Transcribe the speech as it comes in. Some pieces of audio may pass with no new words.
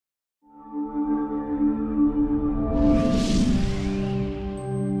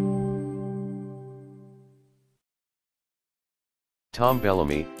Tom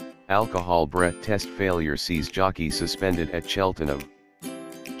Bellamy, alcohol breath test failure sees jockey suspended at Cheltenham.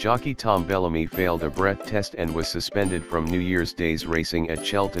 Jockey Tom Bellamy failed a breath test and was suspended from New Year's Day's racing at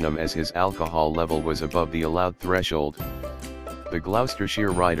Cheltenham as his alcohol level was above the allowed threshold. The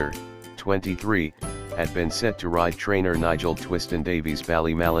Gloucestershire rider, 23, had been set to ride trainer Nigel Twiston-Davies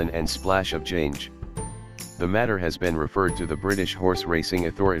Ballymalin and Splash of Ginge. The matter has been referred to the British Horseracing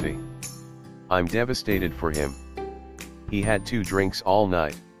Authority. I'm devastated for him. He had 2 drinks all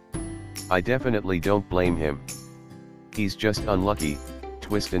night. I definitely don't blame him. He's just unlucky,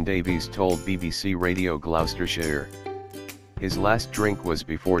 Twiston-Davies told BBC Radio Gloucestershire. His last drink was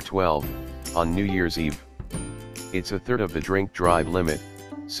before 12, on New Year's Eve. It's a third of the drink drive limit,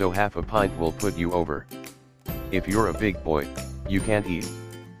 so half a pint will put you over. If you're a big boy, you can't eat.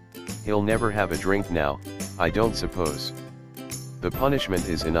 He'll never have a drink now, I don't suppose. The punishment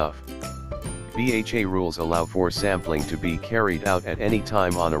is enough. BHA rules allow for sampling to be carried out at any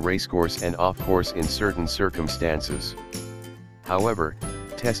time on a racecourse and off-course in certain circumstances. However,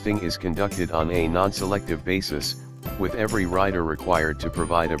 testing is conducted on a non-selective basis, with every rider required to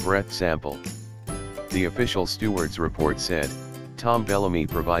provide a breath sample. The official steward's report said, Tom Bellamy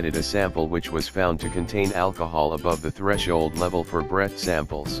provided a sample which was found to contain alcohol above the threshold level for breath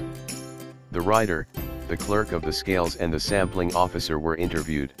samples. The rider, the clerk of the scales and the sampling officer were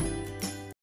interviewed.